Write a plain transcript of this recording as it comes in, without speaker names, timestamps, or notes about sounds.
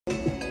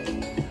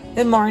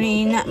Good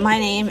morning. My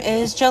name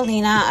is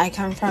Jolena. I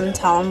come from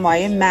Tell 'em Why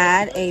You're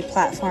Mad, a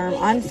platform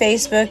on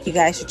Facebook. You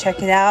guys should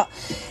check it out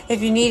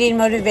if you're needing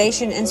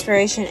motivation,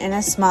 inspiration, and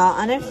a smile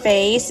on a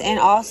face. And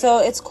also,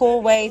 it's a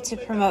cool way to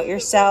promote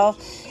yourself.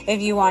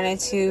 If you wanted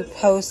to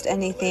post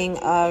anything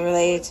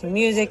related to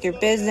music, your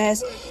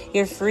business,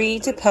 you're free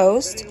to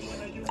post.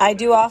 I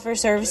do offer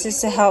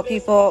services to help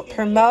people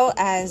promote,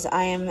 as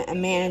I am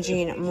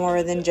managing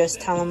more than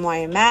just Tell 'em Why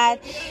You're Mad,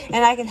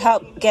 and I can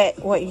help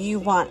get what you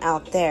want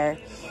out there.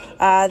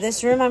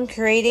 This room I'm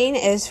creating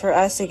is for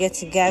us to get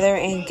together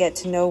and get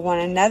to know one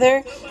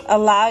another,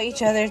 allow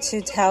each other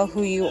to tell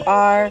who you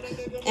are.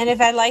 And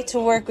if I'd like to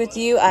work with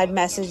you, I'd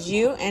message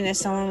you. And if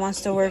someone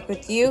wants to work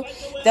with you,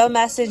 they'll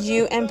message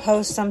you and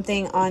post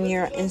something on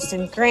your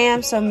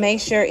Instagram. So make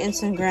sure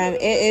Instagram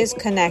it is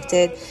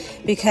connected,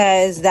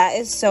 because that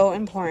is so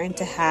important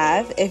to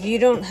have. If you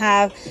don't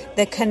have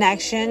the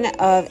connection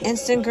of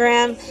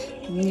Instagram,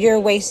 you're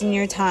wasting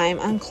your time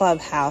on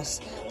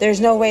Clubhouse.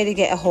 There's no way to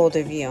get a hold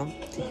of you.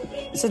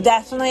 So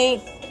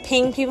definitely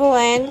ping people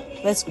in.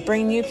 Let's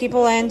bring new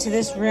people into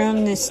this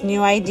room, this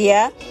new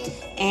idea,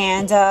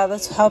 and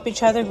let's help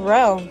each other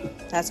grow.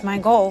 That's my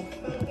goal.